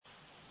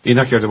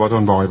اینا که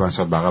ارتباطمون با آقای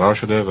بنیصدر برقرار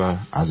شده و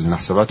از این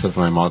لحظه بعد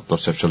تلفن ما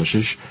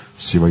 2046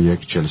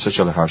 31 43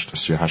 48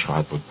 38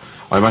 خواهد بود.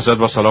 آقای بنیصدر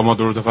با سلام و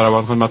درود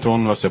فراوان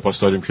خدمتتون و سپاس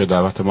داریم که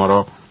دعوت ما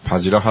را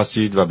پذیرا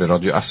هستید و به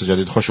رادیو عصر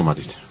جدید خوش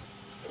اومدید.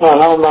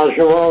 سلام بر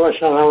شما و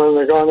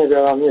شنوندگان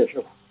گرامی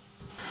شما.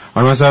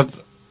 آقای بنیصدر،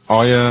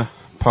 آقای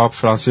پاپ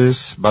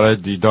فرانسیس برای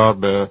دیدار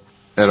به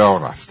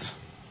عراق رفت.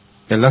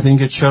 علت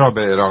اینکه چرا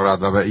به عراق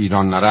رفت و به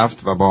ایران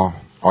نرفت و با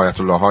آیت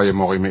الله های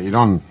مقیم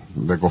ایران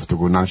به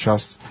گفتگو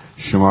ننشست،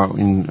 شما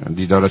این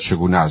دیدار را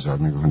چگونه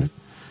ارزیابی می‌کنید؟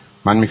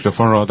 من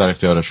میکروفون را در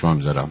اختیار شما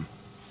میذارم.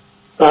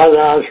 بعد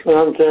عرض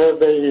کنم که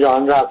به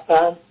ایران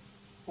رفتن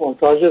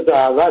محتاج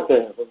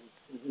دعوته.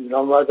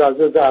 ایران باید از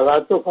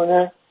دعوت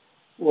بکنه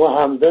و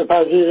هم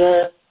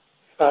بپذیره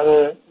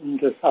سر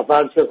اینکه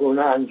سفر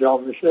چگونه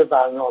انجام میشه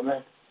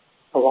برنامه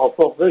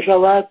توافق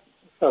بشود،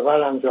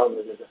 سفر انجام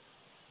بده.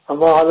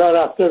 اما حالا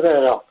رفته به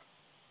عراق.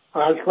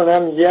 عرض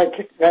کنم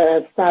یک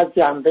قسمت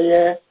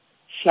جنبه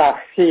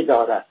شخصی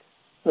دارد،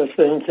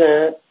 مثل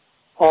اینکه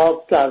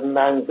پاپ در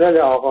منزل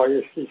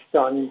آقای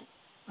سیستانی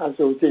از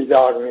او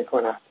دیدار می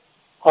کند.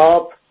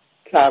 پاپ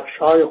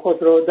کفش‌های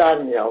خود رو در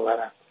می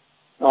آورد.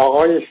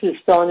 آقای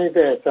سیستانی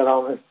به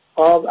احترام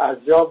پاپ از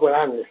جا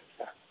بلند می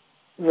شود.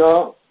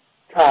 اینا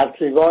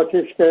ترتیباتی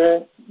است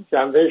که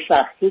جنبه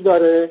شخصی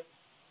داره،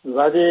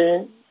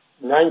 ولی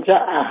نه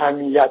اینکه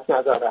اهمیت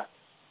ندارد.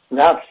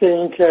 نفس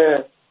این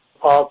که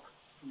پاپ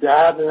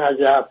در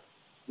نجف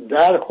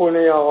در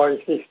خونه آقای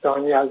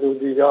سیستانی از او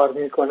دیدار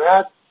می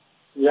کند،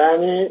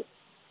 یعنی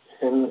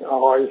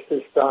آقای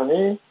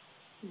سیستانی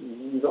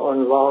به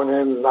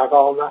عنوان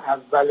مقام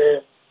اول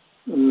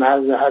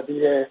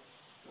مذهبی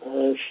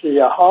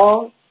شیعه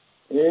ها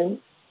این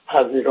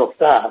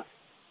پذیرفته است.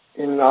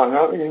 این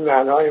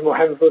معنای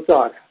مهم رو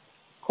داره.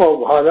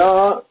 خب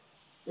حالا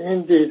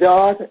این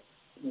دیدار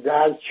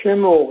در چه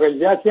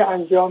موقعیتی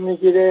انجام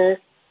میگیره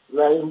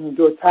و این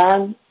دو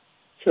تن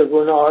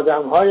چگونه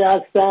آدم های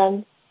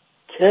هستن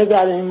که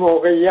در این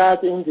موقعیت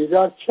این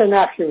دیدار چه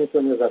نقشی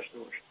میتونه داشته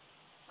باشه؟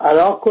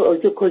 عراق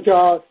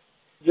کجاست؟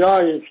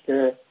 جایی است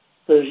که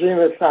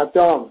رژیم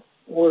صدام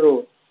او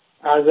رو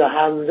از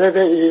حمله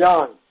به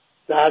ایران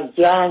در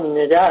جنگ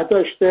نگه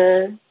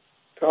داشته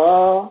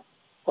تا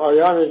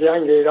پایان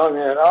جنگ ایران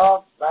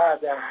عراق،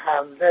 بعد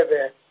حمله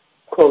به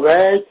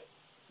کویت،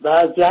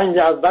 بعد جنگ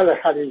اول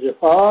خلیج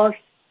فارس،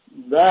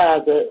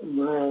 بعد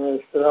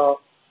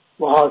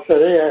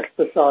محاصره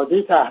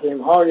اقتصادی،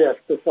 تحریم های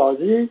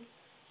اقتصادی،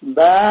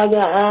 بعد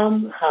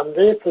هم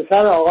حمله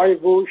پسر آقای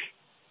بوش.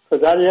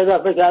 پدر یه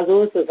دفعه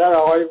جدود پسر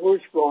آقای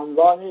بوش به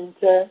عنوان این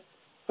که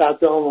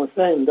صدام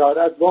حسین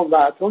دارد بمب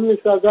اتم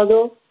میسازد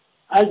و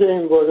اگه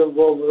این بمب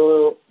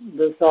رو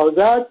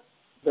بسازد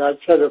در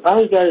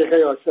 45 دقیقه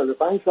یا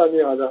 45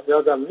 ثانیه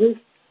یادم نیست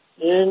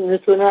این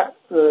میتونه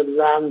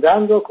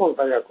لندن رو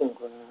کنفیکون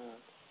کنه.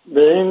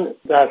 به این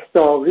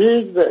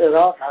دستاویز به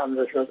عراق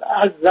حمله شد.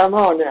 از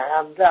زمان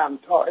حمله هم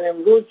تا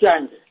امروز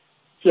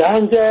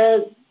جنگ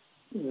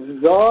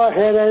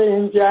ظاهر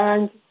این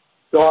جنگ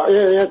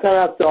یه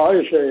طرف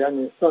داعشه،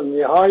 یعنی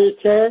سنی هایی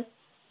که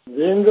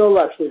دین رو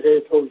وسیله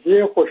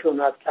توزیع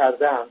خشونت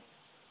کردن،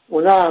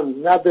 اونا هم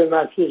نه به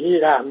مسیحی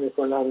رحم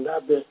میکنن، نه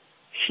به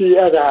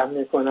شیعه رحم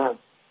میکنن،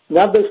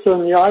 نه به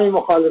سنی های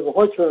مخالف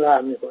خودشون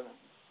رحم میکنن.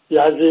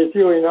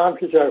 یزیدی و اینا هم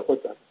پیچار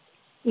خود دارن.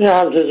 این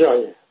همچه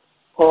جایه.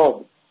 خب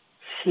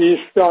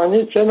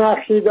سیستانی چه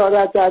نقشی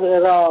دارد در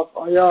عراق؟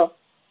 آیا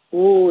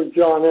او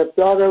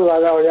جانبدار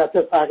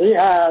ولایت فقیه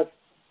است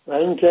و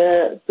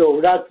اینکه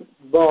دولت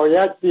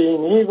باید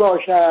دینی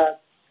باشد؟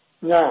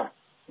 نه،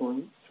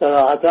 اون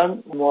صراحتا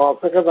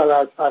موافق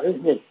ولایت فقیه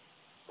نیست.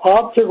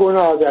 پاپ چگونه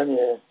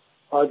آدمیه؟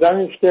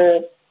 آدمی است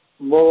که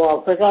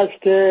موافق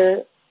است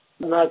که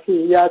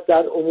مسیحیت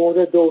در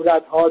امور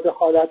دولت ها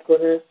دخالت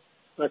کنه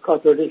و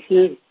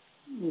کاتولیسیسم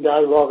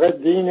در واقع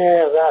دین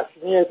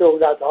رسمی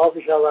دولت ها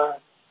بشود.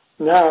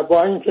 نه،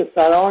 با اینکه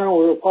سران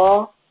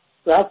اروپا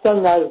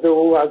رفتن نزد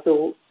او، از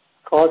او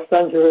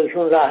خواستن که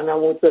بهشون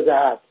راهنمود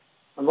بدهد،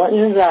 اما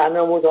این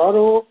راهنمودها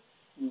رو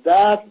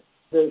در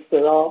به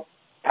اصطلاح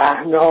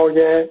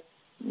پهنای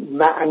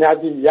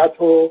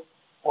معنویت و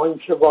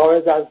آنچه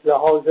باید از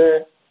لحاظ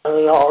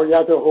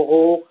رعایت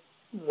حقوق،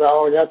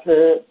 رعایت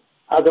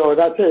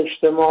عدالت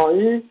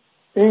اجتماعی،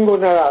 این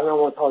گونه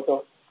راهنمودها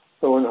داد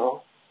به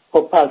اونها.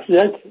 خب پس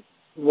یک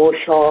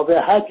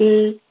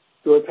مشابهتی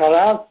دو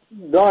طرف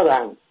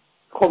دارند.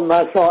 خب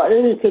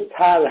مسائلی که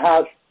طرح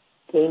هست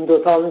که این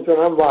دوتا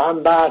میتونن با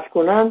هم بحث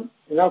کنن،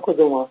 اینا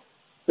کدوم هست؟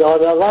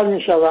 یادآور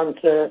میشوم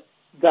که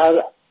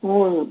در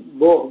اون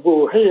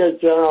بحبوحه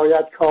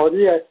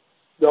جنایتکاری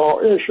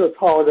داعش و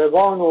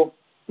طالبان و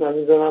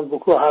نمیدونم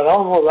بوکو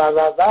حرام و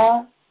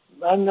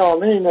من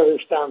نامه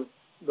نوشتم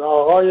به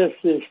آقای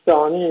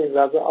سیستانی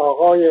و به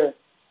آقای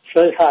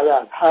شیخ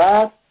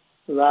الازهر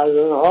و از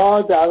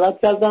اونها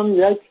دعوت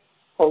کردم یک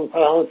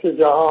کنفرانس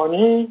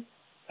جهانی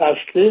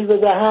تشکیل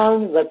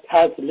بدهند و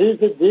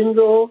تثلیث دین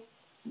رو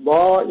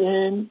با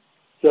این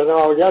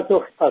جنایت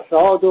و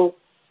فساد و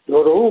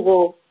دروغ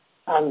و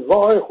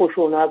انواع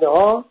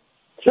خشونت‌ها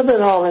که به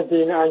نام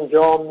دین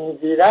انجام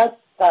می‌گیرد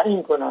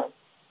تعیین کنند.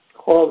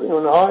 خب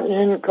اونها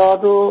این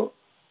کار رو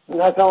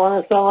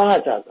نتوانستن و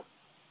نکردن.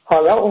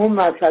 حالا اون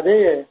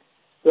مسئله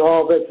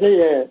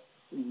رابطه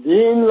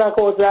دین و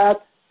قدرت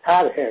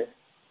طرحه،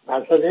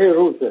 مسئله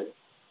روزه.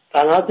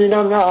 تنها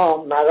دینم نه،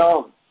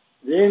 مرام،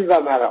 دین و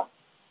مرام.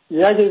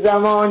 یک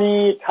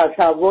زمانی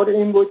تصور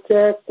این بود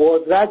که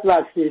قدرت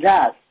وسیله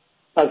است،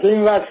 پس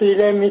این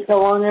وسیله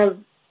میتوانه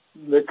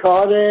به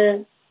کار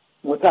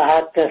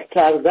متحقق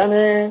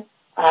کردن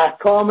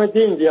احکام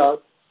دین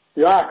بیاد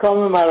یا احکام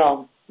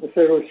مرام،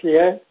 مثل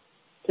روسیه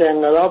که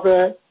انقلاب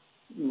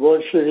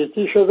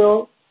بولشویکی شد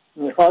و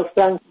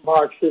میخواستن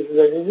مارکسیسم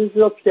لنینیسم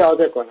رو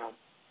پیاده کنن.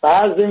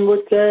 فرض این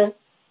بود که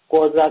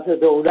قدرت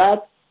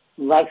دولت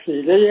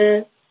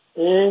وسیله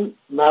این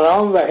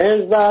مرام و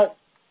حزب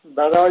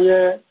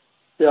برای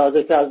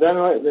پیاده کردن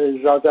و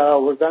اجرا در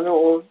آوردن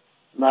اون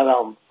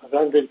مرام.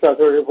 مثلا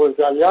دیکتاتوری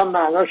بولشویکی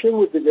معناش این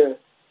بود دیگه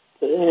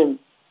که این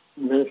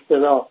به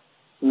اصطلاح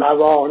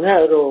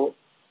موانع رو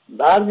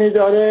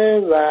برمی‌داره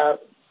و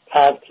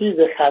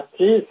ترتیب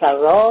خطی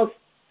سرراست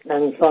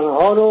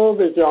انسانها رو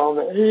به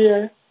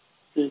جامعه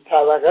بی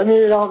طبقه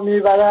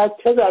میبرد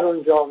که در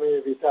اون جامعه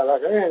بی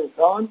طبقه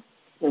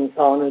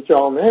انسان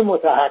جامعه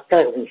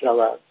متحقق می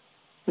شود.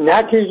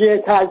 نتیجه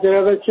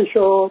تجربه چی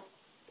شد؟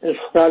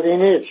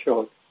 استالینیسم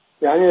شد،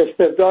 یعنی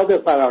استبداد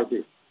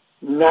فراگیر.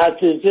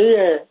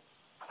 نتیجه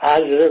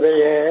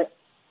تجربه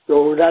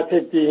دولت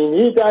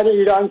دینی در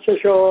ایران چه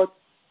شد؟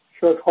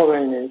 شد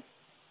خمینی،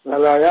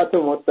 ولایت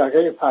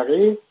مطلقه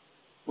فقیه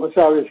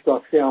مساویش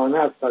با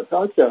خیانت،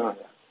 فساد، جنایت.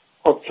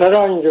 خب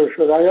چرا اینجور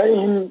شد؟ آیا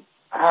این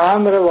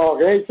امر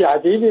واقع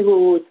جدیدی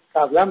بود؟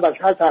 قبلا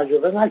بشر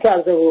تجربه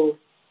نکرده بود؟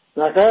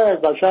 نخیر،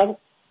 بشر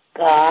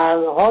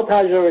قرنها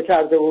تجربه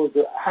کرده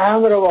بود.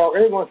 امر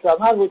واقعی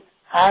مستمر بود.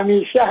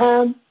 همیشه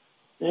هم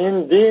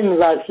این دین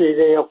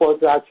وسیله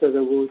قدرت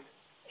شده بود،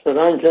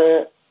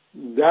 چنانکه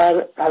در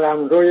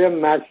قلمروی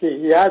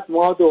مسیحیت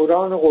ما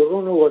دوران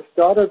قرون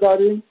وسطی رو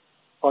داریم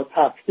با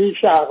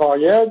تفتیش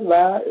عقاید و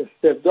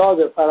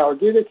استبداد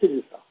فراگیر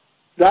کلیسا.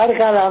 در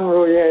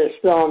قلمروی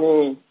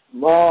اسلامی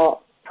ما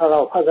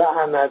خلافت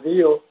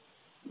اموی و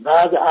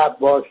بعد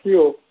عباسی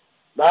و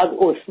بعد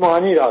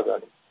عثمانی را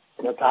داریم،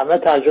 همه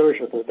تجربه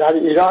شده. در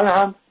ایران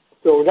هم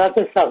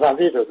دولت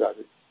صفوی رو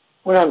داریم،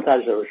 اون هم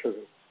تجربه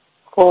شده.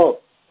 خب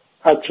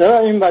پس چرا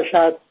این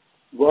بشر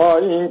با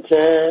این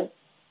که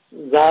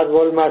ضرب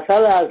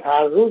المثل از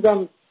هر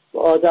روزم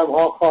آدم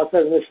ها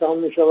خاطر نشان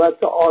می شود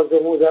که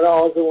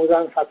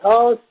آزمودن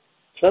خطاست،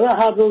 چرا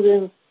هر روز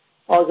این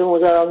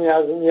آزموده را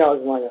می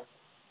آزماید؟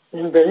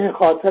 این به این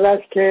خاطر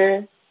است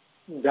که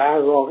در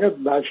واقع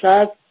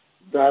بشر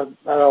در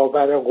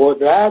برابر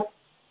قدرت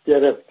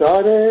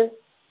گرفتار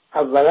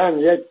اولا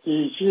یک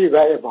گیجی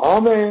و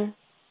ابهام،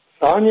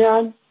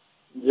 ثانیاً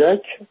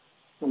یک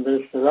به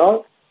اصطلاح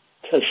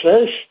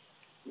کشش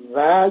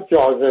و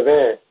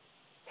جاذبه.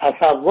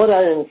 تصور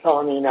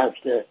انسان این است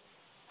که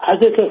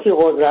اگه کسی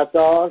قدرت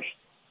داشت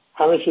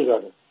همه چی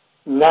داره،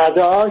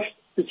 نداشت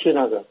هیچی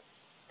نداره،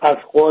 پس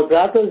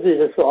قدرت رو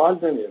زیر سوال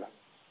نمیبرن.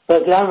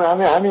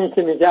 فکرم همین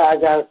که میگه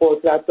اگر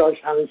قدرت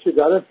داشت همه چی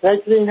داره،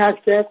 فکر این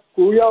است که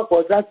گویا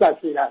قدرت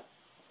وسیله است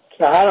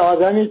که هر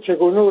آدمی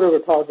چگونه او رو به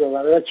کار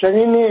ببره، و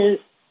چنین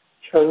نیست.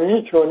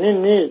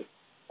 چنین نیست.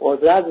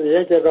 قدرت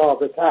یک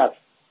رابطه است،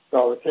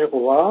 رابطه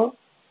قوا،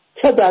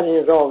 که در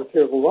این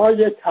رابطه قوا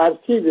یک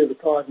ترکیبی به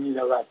کار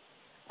میرود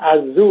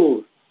از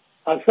زور،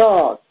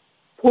 فساد،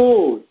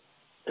 پول،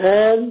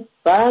 علم،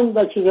 بند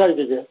و چیزهای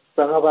دیگه.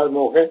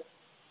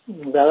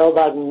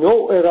 بنابر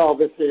نوع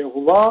رابطه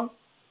قوا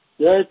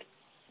یک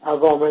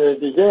عوامل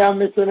دیگه هم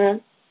میتونه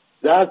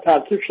در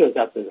ترکیب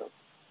شرکت بده.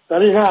 در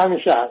این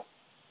همیشه هست.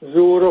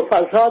 زور و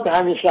فساد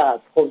همیشه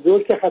هست. خب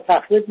زور که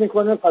تخریب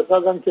میکنه،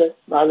 فساد هم که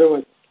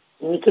معلومه.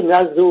 اینی که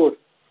نه زور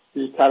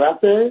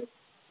بی‌طرفه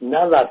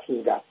نه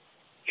وسیله.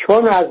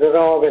 چون از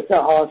رابطه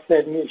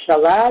حاصل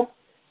میشود،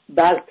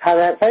 بر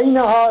طرفین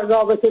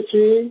رابطه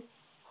چی؟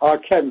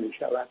 حاکم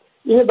میشود.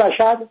 این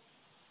بشر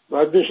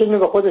باید بشینه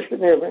به خودش،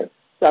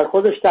 در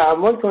خودش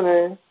تأمل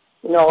کنه.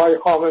 این آقای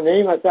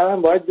خامنه‌ای مثلا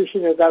باید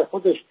بشینه در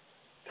خودش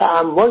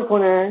تأمل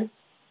کنه،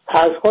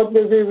 از خود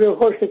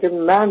بپرسه که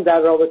من در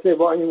رابطه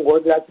با این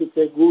قدرتی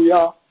که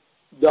گویا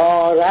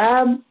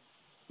دارم،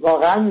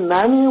 واقعا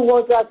من این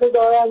قدرت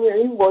دارم یا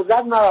این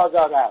قدرت مرا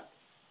دارد؟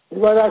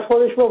 این باید از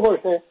خودش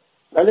بپرسه.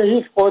 ولی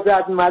هیچ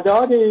قدرت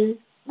مداری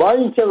با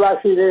این که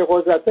وسیله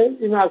قدرته،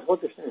 این از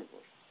خودش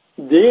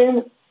نمیپرسه.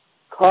 دین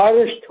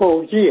کارش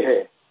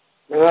توجیهه،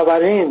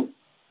 بنابراین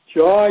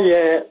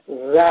جای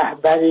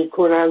رهبری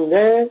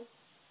کننده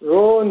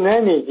رو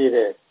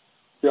نمیگیره،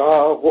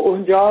 یا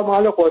اونجا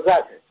مال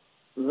قدرته،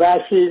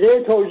 وسیله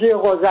توجیه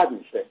قدرت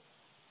میشه.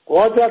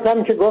 قدرت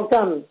هم که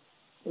گفتم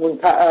اون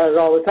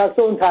رابطه است،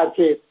 اون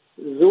ترکیب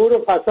زور و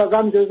فساد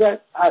هم جزء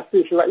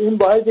اصلیش، و این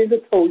باید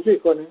این توجیه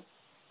کنه.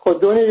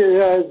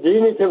 خودونی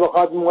دینی که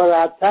بخواد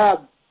مرتب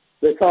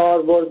به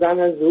کار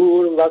بردن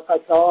زور و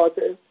فساد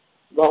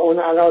و اون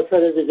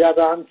عناصر دیگر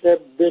هم که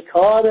به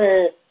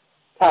کار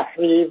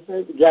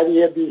تخریب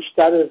گری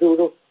بیشتر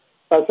زور و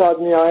فساد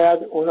می آید،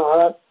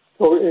 اونها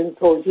این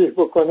توجیه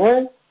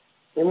بکنه،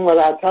 این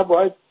مرتب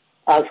باید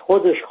از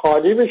خودش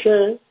خالی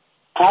بشه،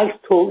 از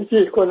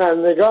توجیه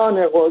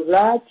کنندگان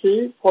قدرت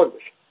چی پر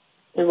بشه.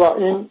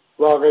 این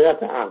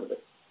واقعیت امره.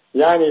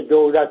 یعنی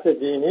دولت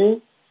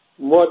دینی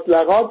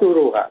مطلقا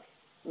دروغ است،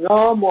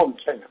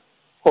 ناممکنه.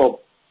 خب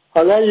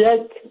حالا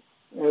یک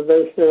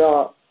به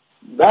اصطلاح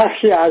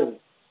بخشی از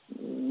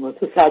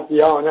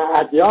متصدیان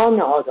ادیان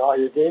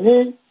نهادهای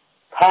دینی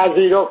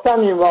پذیرفتن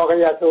این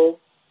واقعیت رو.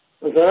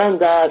 مثلا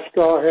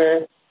دستگاه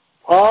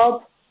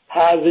پاپ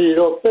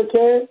پذیرفته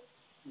که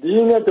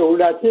دین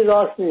دولتی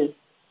راست نیست.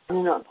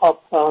 این پاپ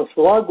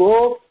فرانسوا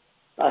گفت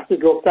وقتی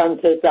گفتن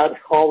که در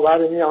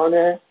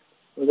خاورمیانه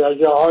و در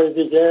جاهای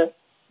دیگه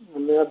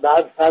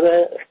بر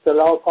سر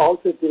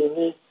اختلافات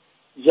دینی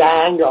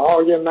جنگ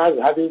های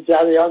مذهبی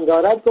جریان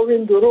دارد، گفت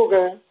این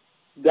دروغه.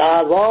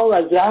 دعوا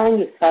و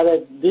جنگ سر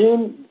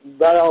دین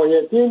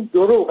برای دین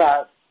دروغ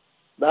است،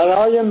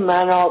 برای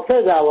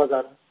منافع دعوا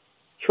دارد.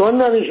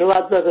 چون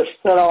نمیشود به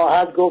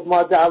صراحت گفت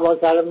ما دعوا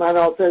سر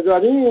منافع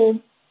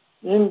داریم،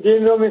 این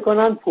دین رو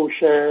میکنن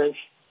پوشش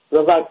و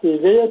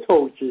وسیله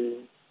توجیه.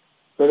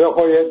 به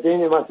خود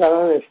دینی مثلا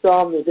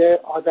اسلام میگه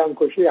آدم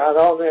کشی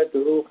حرامه،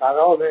 دروغ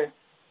حرامه،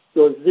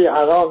 دزدی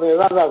حرامه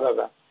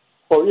و.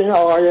 خب این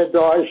آقای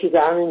داعشی که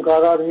همین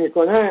کارا رو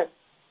میکنه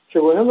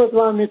چگونه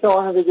مطمئن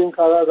میتونه بگه این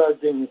کارا رو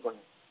دین میکنه؟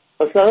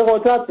 اصلا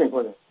قدرت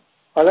میکنه.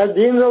 حالا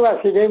دین رو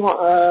وسیله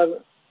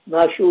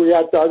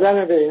مشروعیت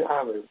دادن به این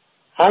امر.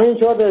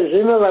 همینطور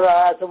رژیم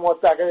ولایت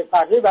مطلقه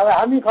فقیه برای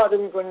همین کار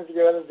میکنه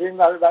دیگه. برای دین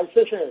برای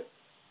بچشه،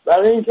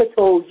 برای اینکه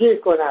توجیه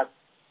کند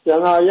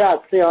جنایت،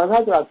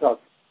 خیانت و اساس.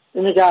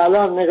 اینی که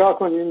الان نگاه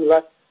کنیم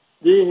و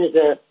دینی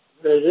که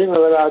رژیم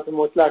ولایت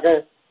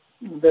مطلقه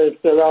به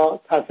اصطلاح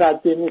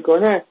تصدی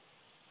میکنه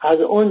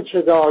از اون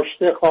چه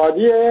داشته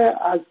خالیه،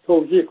 از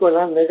توجیه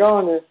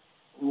کنندگان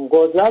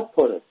قدرت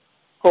پره.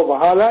 خب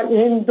حالا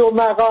این دو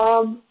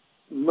مقام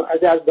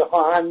اگر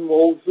بخواهن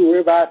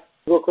موضوع بحث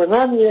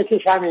بکنن،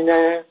 یکیش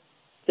همینه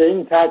که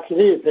این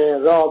تکلیف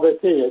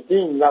رابطه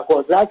دین و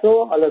قدرت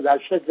رو حالا در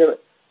شکل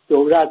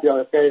دولت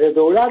یا غیر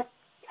دولت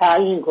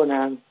تعیین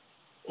کنن.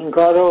 این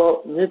کار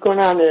رو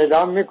میکنن،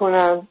 اعلام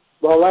میکنن.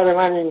 باور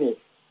من این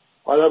نیست.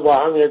 حالا با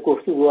هم یک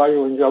گفتگوهای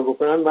اونجا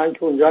بکنن، من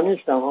که اونجا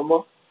نیستم،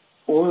 اما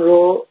اون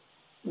رو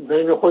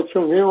بین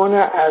خودشون میمونه،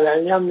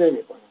 علنی هم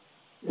نمیکنن.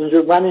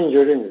 من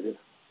اینجوری میبینم.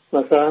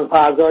 مثلا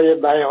فردای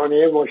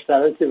بیانیه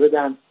مشترکی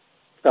بدن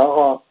که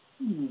آقا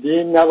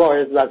دین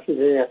نباید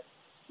وسیله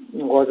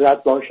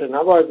قدرت باشه،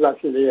 نباید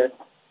وسیله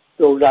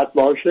دولت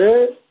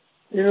باشه،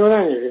 اینو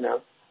نمیبینم.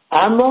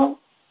 اما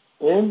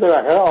این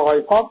بالاخره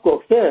آقای پاپ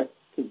گفته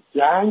که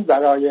جنگ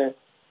برای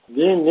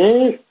دین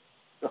نیست،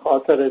 به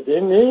خاطر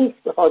دین نیست،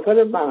 به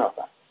خاطر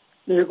منافع.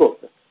 میگه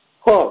گفته.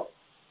 خب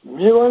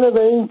میونه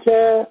به این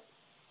که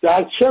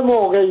در چه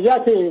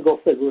موقعیت این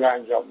گفتگو رو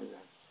انجام میدن.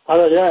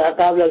 حالا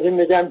قبل از این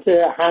میگم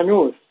که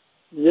هنوز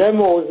یه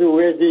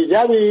موضوع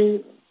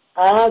دیگری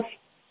هست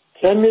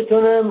که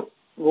میتونه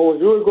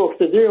موضوع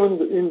گفتگی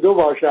این دو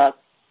باشد،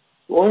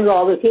 اون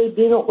رابطه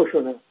دین و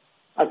خشونت.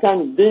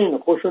 اصلا دین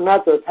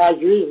خشونت رو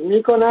تجویز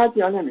میکند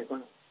یا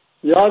نمیکند.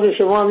 یاد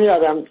شما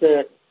میادم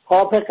که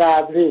پاپ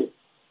قبلی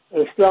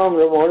اسلام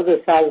رو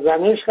مورد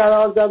سرزنش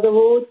قرار داده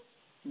بود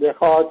به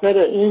خاطر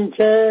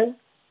اینکه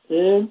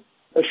این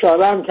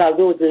اشاره هم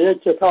کرده بود به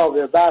یک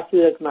کتاب بحث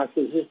یک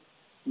مسیحی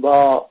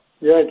با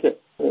یک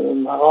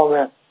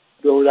مقام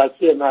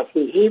دولتی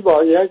مسیحی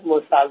با یک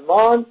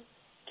مسلمان،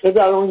 که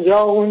در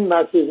اونجا اون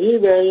مسیحی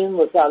به این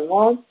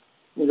مسلمان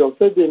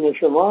میگفته دین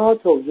شما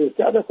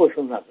توجیهگر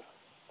خشونت.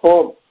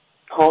 خب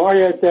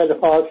آقای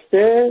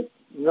دلخواسته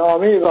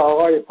نامه‌ای به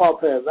آقای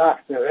پاپ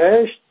وقت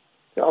نوشت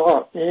که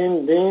آقا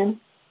این دین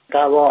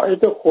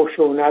قواعد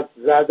خشونت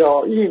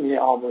زدایی می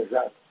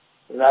آموزد،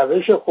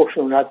 روش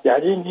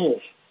خشونتگری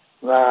نیست،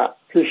 و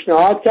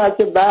پیشنهاد کرد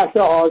که بحث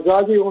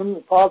آزادی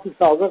اون پاپ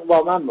سابق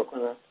با من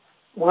بکنن.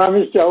 اون هم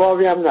هیچ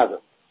جوابی هم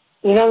نداد.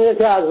 این هم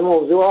یکی از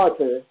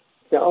موضوعاته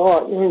که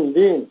آقا این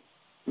دین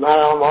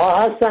مرام ها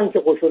هستن که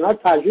خشونت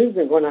تجویز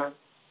میکنن.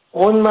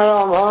 اون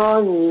مرام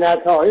ها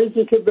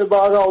نتایجی که به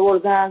بار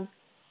آوردن،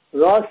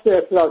 راست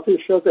افراطی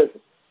شد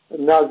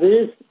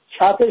نازیسم،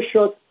 چپش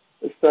شد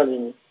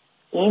استالینی.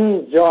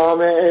 این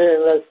جامعه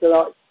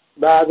مثلا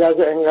بعد از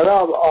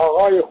انقلاب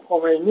آقای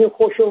خمینی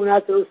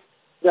خشونت رو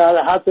در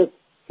حد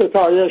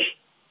ستایش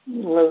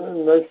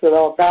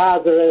مثلا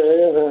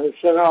قدر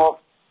شناخت،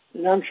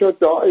 این هم شد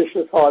داعش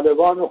و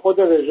طالبان و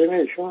خود رژیم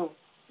ایشون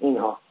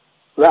اینها.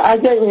 و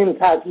اگر این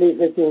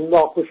تکلیف دین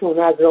با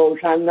خشونت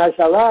روشن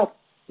نشود،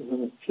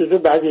 چیز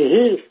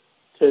بدیهی است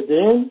که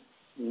دین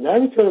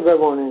نمیتونه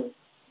بمونه،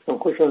 چون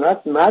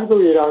خشونت مرگ و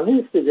ایرانی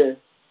است دیگه.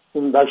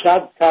 این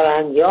بشر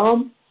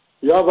سرانجام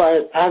یا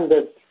باید تن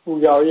به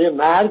پویایی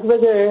مرگ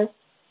بده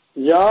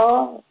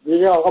یا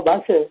دیگه آقا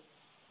بسه.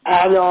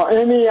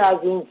 علائمی از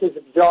این که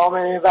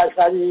جامعه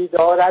بشری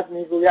دارد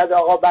میگوید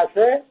آقا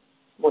بسه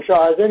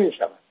مشاهده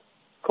میشود.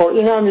 که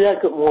این هم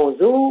یک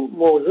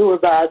موضوع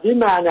بعدی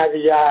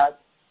معنویت.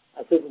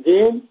 اصلا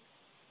دین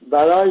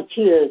برای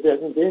چیه؟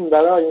 دین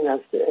برای این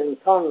است که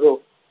انسان رو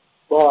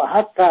با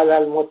حق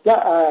علی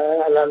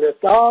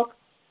الاطلاق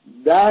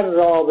در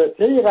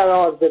رابطه‌ای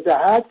قرار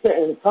بدهد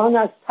که انسان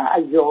از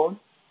تعین،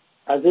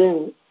 از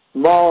این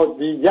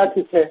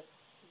مادیتی که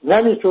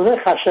نمیتونه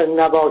خشن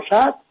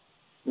نباشد،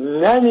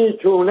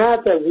 نمیتونه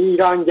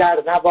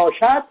ویرانگر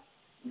نباشد،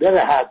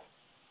 برهد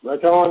و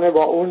توانه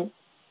با اون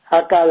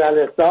حق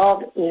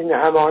الاطلاق این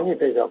همانی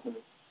پیدا کنه.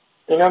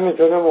 این هم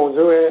میتونه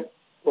موضوع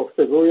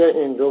گفتگوی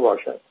این دو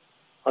باشد.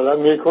 حالا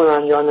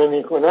میکنن یا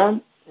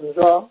نمیکنن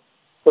اینجا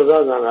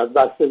خدا داند،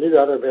 بستگی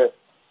داره به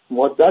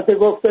مدت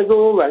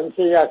گفتگو و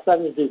اینکه اصلا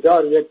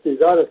دیدار یک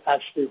دیدار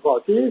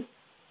تشریفاتی است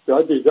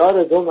یا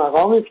دیدار دو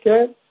مقامی است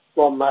که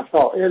با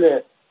مسائل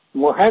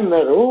مهم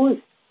روز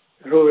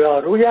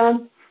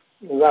رویارویند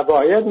و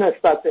باید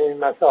نسبت به این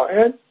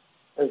مسائل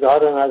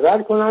اظهار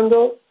نظر کنند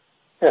و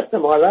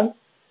احتمالاً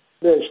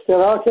به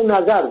اشتراک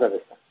نظر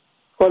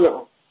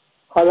برسند.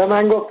 حالا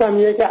من گفتم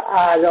یک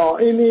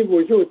علائمی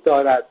وجود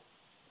دارد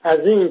از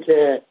این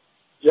که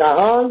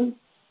جهان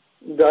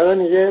داره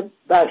میگه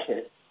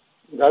بشه،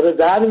 داره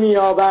در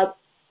میابد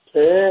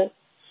که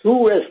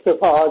سوء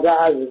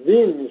استفاده از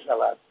دین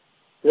میشود.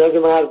 یک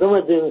مردم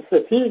دین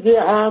ستیزی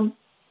هم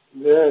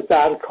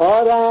در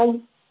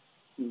کارن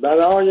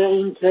برای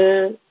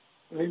اینکه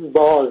این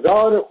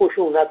بازار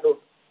خشونت و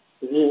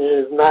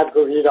مرگ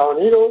و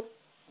ویرانی رو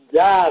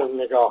در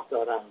نگاه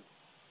دارن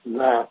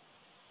و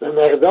به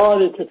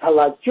مقداری که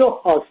توجه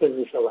حاصل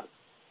می شود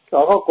که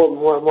آقا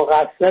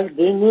مقصر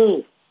دین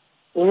نیست،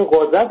 این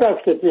قدرت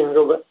است که دین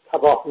رو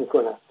تباه می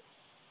کند.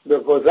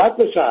 به قدرت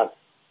بشد،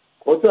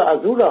 خود رو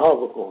از او رها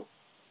بکن.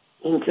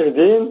 این که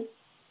دین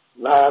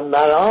و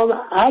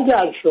مرام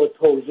اگر شد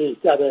توجیه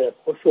کرده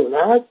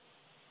خشونت،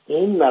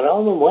 این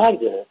مرام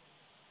مرگه،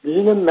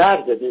 دین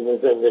مرگ، دین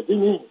زندگی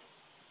نیست.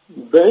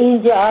 به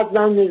این جهت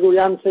من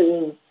میگویم که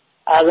این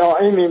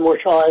علائمی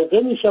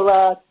مشاهده می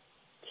شود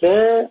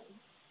که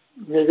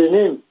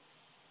میبینیم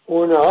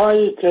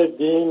اونهایی که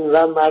دین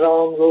و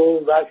مرام رو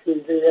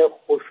وسیله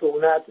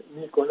خشونت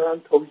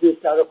میکنن، توجیه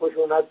کرده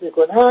خشونت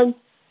میکنن،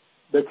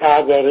 به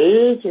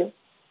تدریج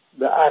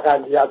به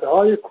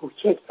اقلیت‌های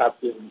کوچک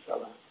تبدیل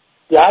میشوند.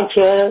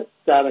 گرچه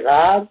در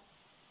غرب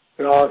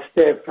راست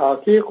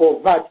افراطی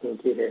قوت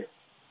میگیره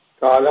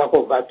که حالا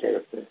قوت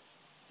گرفته،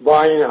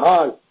 با این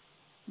حال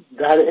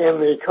در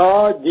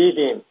امریکا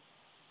دیدیم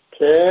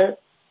که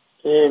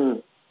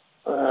این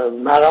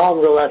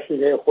مرام رو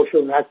وسیله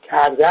خشونت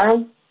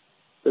کردن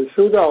به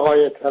سود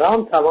آقای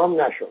ترامپ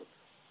تمام نشد.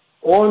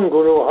 اون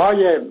گروه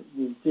های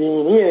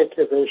دینی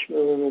که بهش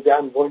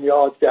میگن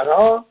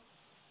بنیادگرا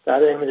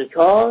در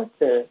امریکا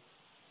که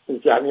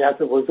جمعیت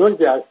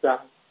بزرگی هستن،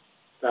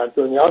 در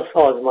دنیا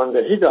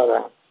سازماندهی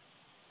دارن،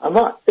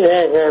 اما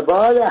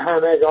اقبال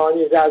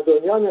همگانی در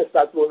دنیا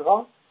نسبت به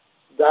اونها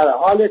در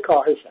حال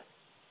کاهش است.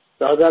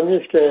 یادم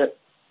نیست که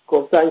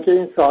گفتن که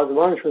این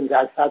سازمانشون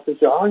در سطح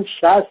جهان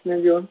 60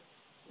 میلیون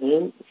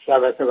این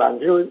شبکه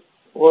بندی رو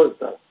عرض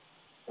داره،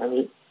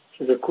 یعنی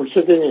چیز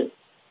کوچکی نیست.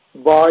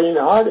 با این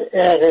حال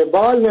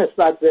اقبال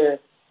نسبت به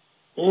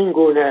این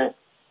گونه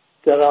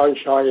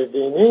گرایش‌های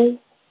دینی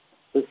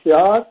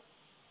بسیار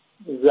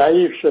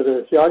ضعیف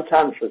شده، بسیار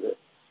کم شده.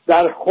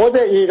 در خود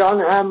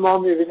ایران هم ما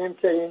میبینیم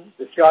که این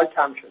بسیار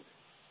کم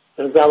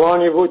شده.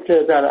 زمانی بود که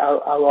در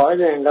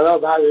اوایل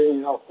انقلاب بعد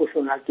اینها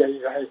خشونتگری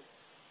را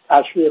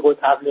تشویق و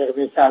تبلیغ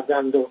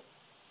میکردند و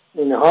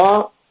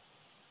اینها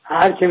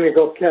هر کی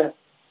میگفت که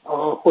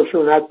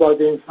خشونت با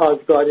دین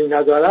سازگاری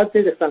ندارد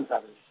میرفتن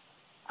سرش.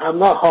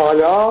 اما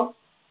حالا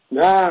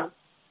نه،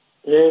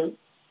 این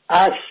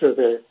عکس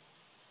شده.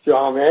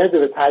 جامعه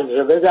به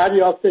تجربه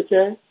دریافته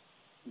که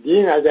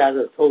دین اگر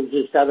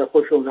توجیه کرده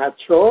خشونت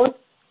شد،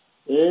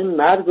 این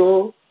مرگ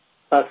و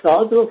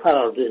فساد رو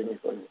فراگیر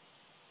میکنه.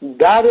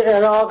 در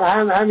عراق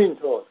هم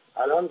همینطور.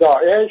 الان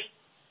داعش،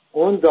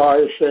 اون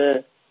داعش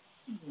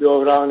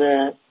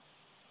دوران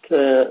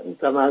که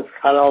از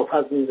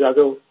خلافت میزد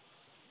و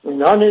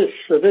اینا نیست،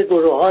 شده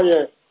گروه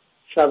های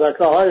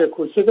شبکه های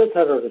کوچک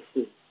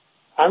تروریستی.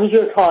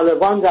 همینجور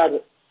طالبان در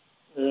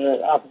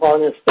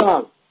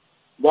افغانستان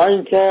با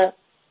اینکه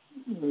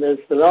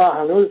مثلا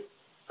هنوز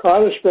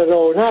کارش به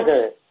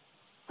رونقه،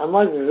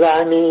 اما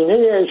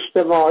زمینه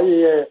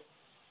اجتماعی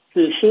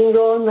پیشین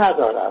رو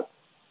ندارد.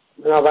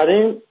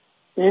 بنابراین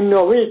این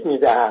نوید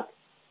میدهد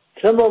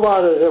که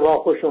مبارزه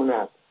با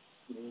خشونت،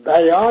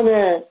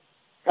 بیان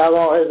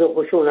قواعد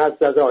خشونت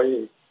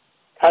زدایی،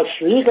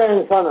 تشویق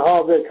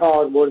انسانها به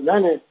کار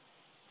بردن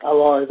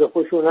قواعد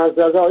خشونت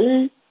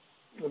زدایی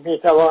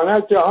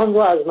میتواند جهان رو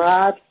از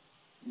مرگ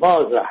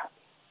باز رهد.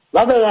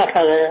 و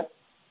بالاخره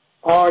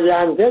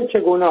آینده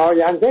چگونه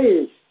آینده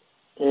ایست؟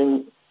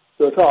 این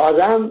دوتا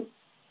آدم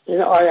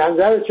این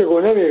آینده رو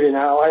چگونه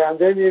میبینن؟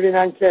 آینده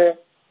میبینن که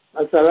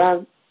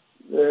مثلا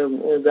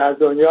در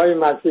دنیای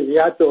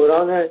مسیحیت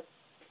دوران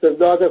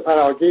استبداد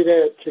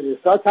فراگیر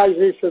کلیسا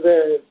تجریب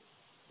شده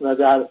و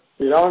در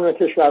ایران و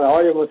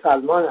کشورهای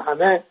مسلمان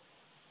همه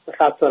به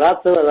خط و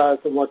ربط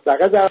ولایت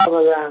مطلقه در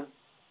آمدن.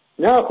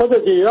 نه،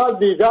 خود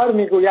دیدار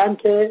میگوین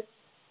که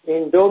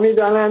این دو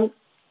میدانن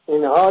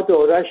اینها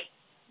دورش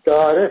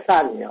داره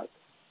سر میاد.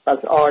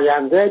 پس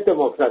آینده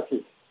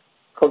دموکراسی.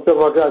 خب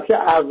دموکراسی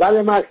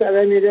اول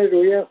مسئله میره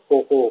روی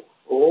حقوق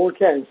حقوقی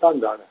که انسان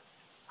داره،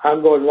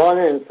 هم به عنوان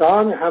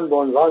انسان، هم به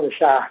عنوان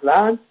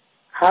شهروند،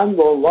 هم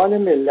به عنوان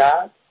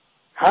ملت،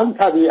 هم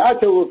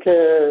طبیعت او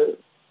که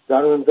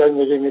در اون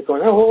زندگی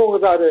میکنه حقوق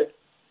داره،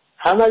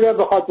 هم اگر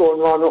بخواد به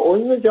عنوان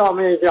عضو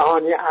جامعه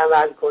جهانی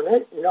عمل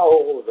کنه اینا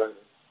حقوق داره.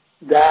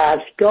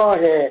 دستگاه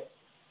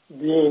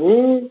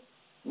دینی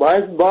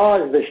باید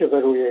باز بشه به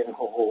روی این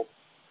حقوق،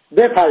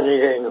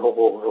 بپذیره این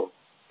حقوق رو،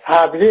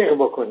 تبلیغ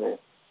بکنه.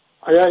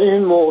 آیا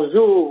این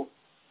موضوع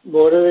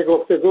مورد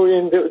گفتگو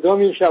این دو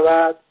می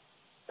شود؟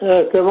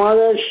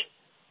 احتمالش،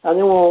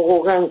 یعنی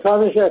حقوق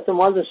انسانش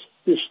احتمالش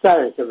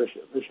بیشتره که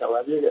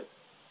بشود، دیگه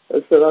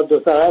اصطلاح دو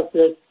طرف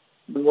یک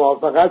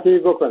موافقتی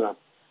بکنم.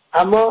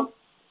 اما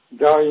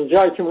در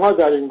اینجا که ما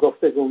داریم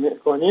گفتگو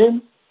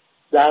میکنیم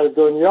در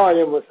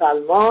دنیای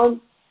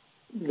مسلمان،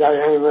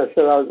 در این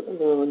مثلا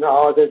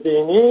نهاد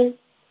دینی،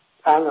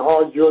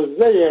 تنها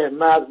جزوه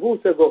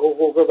مربوط به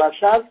حقوق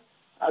بشر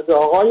از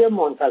آقای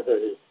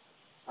منتظری،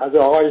 از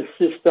آقای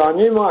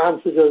سیستانی ما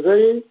همچه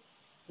جزوهی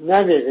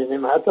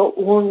نمیبینیم. حتی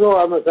اون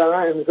رو مثلا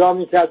امضا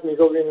میکرد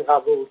میگو این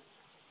قبول.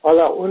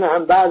 حالا اون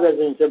هم بعد از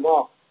اینکه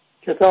ما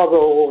کتاب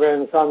حقوق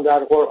انسان در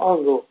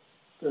قرآن رو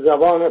به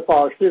زبان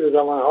فارسی به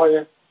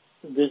زبانهای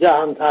دیگه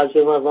هم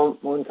ترجمه و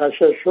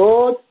منتشر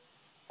شد،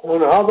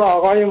 اونها با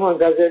آقای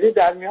منتظری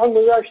در میان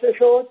گذاشته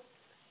شد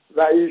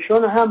و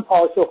ایشون هم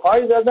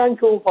پاسخهایی دادن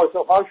که اون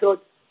پاسخها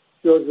شد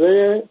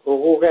جزوه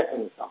حقوق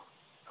انسان.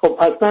 خب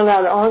پس من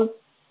الان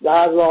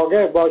در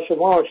واقع با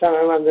شما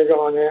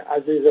شنوندگان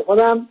عزیز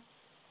خودم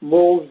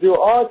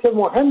موضوعات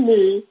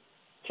مهمی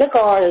که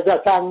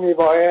قاعدتاً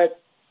میباید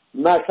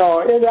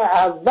مسائل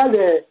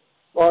اول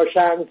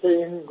باشند که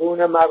این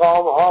گونه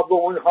مقام ها به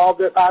اونها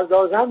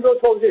بپردازند رو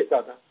توضیح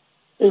دادم.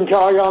 اینکه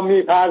آیا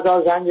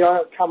میپردازند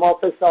یا کما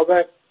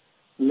سابق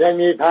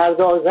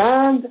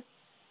نمیپردازند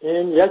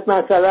این یک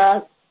مسئله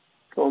است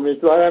که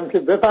امیدوارم که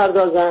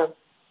بپردازند،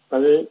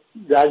 ولی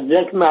در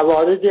یک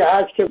مواردی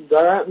هست که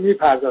دارن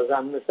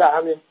میپردازند، مثل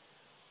همین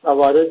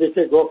مواردی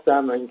که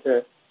گفتم،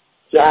 اینکه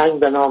جنگ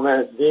به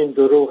نام دین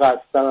دروغ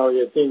است،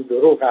 برای دین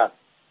دروغ است،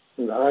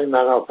 برای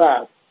منافع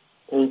است،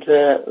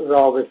 اینکه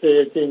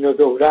رابطه دین و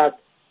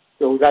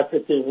دولت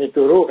دینی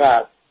دروغ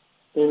است،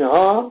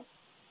 اینها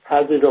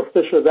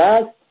پذیرفته شده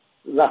است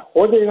و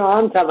خود اینها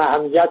هم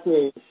تمامیت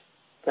نیست.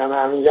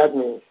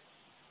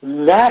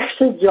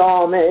 نقش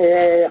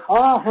جامعه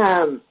ها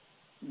هم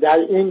در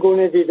این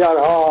گونه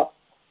دیدارها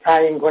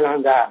تعیین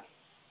کننده است.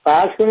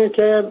 فرض کنید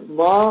که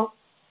ما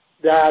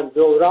در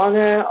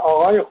دوران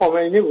آقای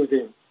خمینی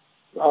بودیم،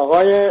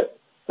 آقای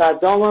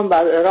صدام هم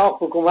بر عراق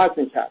حکومت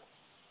میکرد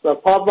و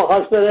پاپ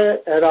می‌خواست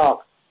بره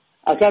عراق.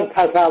 اصلا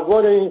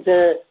تصور این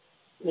که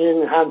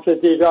این همچه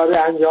دیدار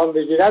انجام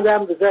بگیرد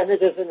هم به ذهن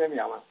کسی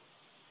نمی‌آمد.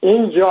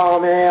 این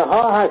جامعه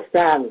ها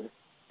هستند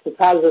که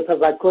طرز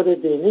تفکر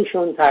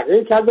دینیشون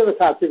تغییر کرده به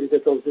ترتیبی که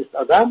توضیح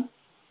دادم.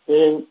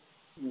 این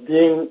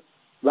دین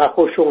و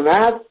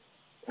خشونت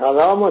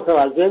حالا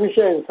متوجه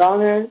میشه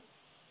انسان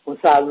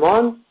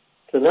مسلمان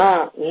که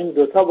نه، این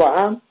دوتا با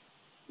هم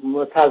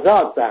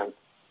متضادند.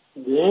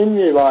 دین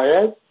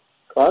میباید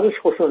کارش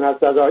خشونت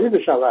زدایی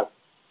بشود،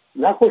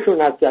 نه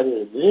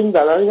خشونتگری. دین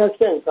برای این است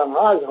که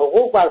انسان‌ها از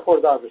حقوق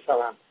برخوردار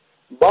بشوند،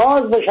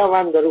 باز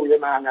بشوند به روی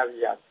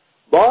معنویت،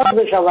 باز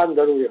بشوند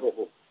به روی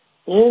حقوق.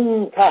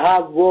 این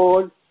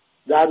تحول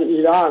در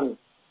ایران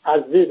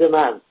از دید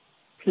من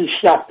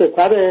پیشرفته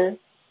تره.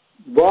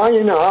 با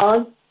این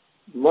حال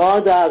ما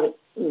در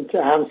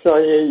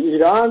همسایه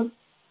ایران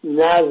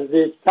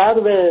نزدیکتر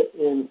به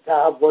این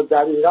تحول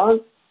در ایران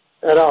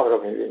عراق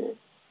رو میبینیم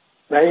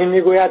و این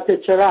میگوید که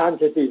چرا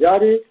همچه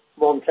دیداری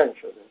ممکن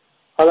شده.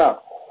 حالا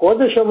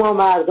خود شما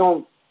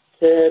مردم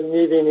که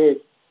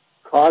میبینید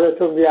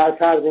کارتون بی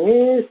اثر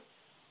نیست،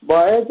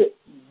 باید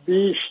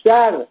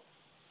بیشتر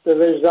به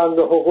وجدان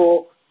به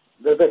حقوق،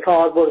 به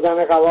کار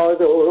بردن قواعد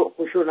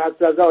خشونت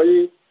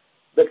زدایی،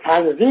 به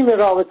تنظیم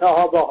رابطه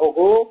ها با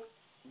حقوق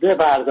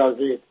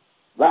بپردازید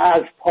و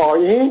از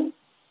پایین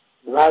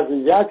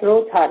وضعیت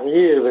رو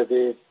تغییر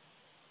بدید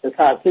به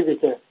ترتیبی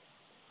که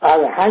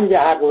فرهنگ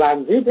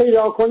حقوندی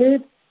پیدا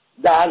کنید.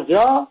 در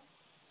جا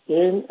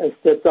این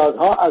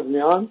استبدادها از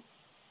میان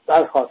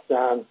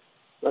برخاستند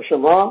و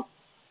شما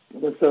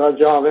مثلا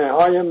جامعه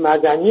های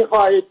مدنی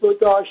خواهید بود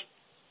داشت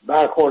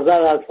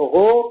برخوردار از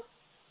حقوق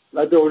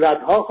و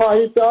دولت ها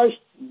خواهید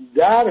داشت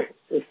در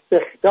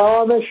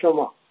استخدام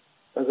شما.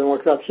 و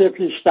دموکراسی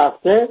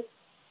پیشرفته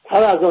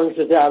تر از اون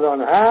که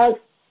الان هست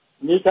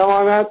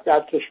میتواند در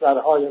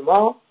کشورهای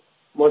ما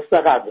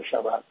مستقر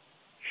بشود.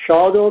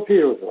 شاد و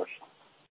پیروز باشید.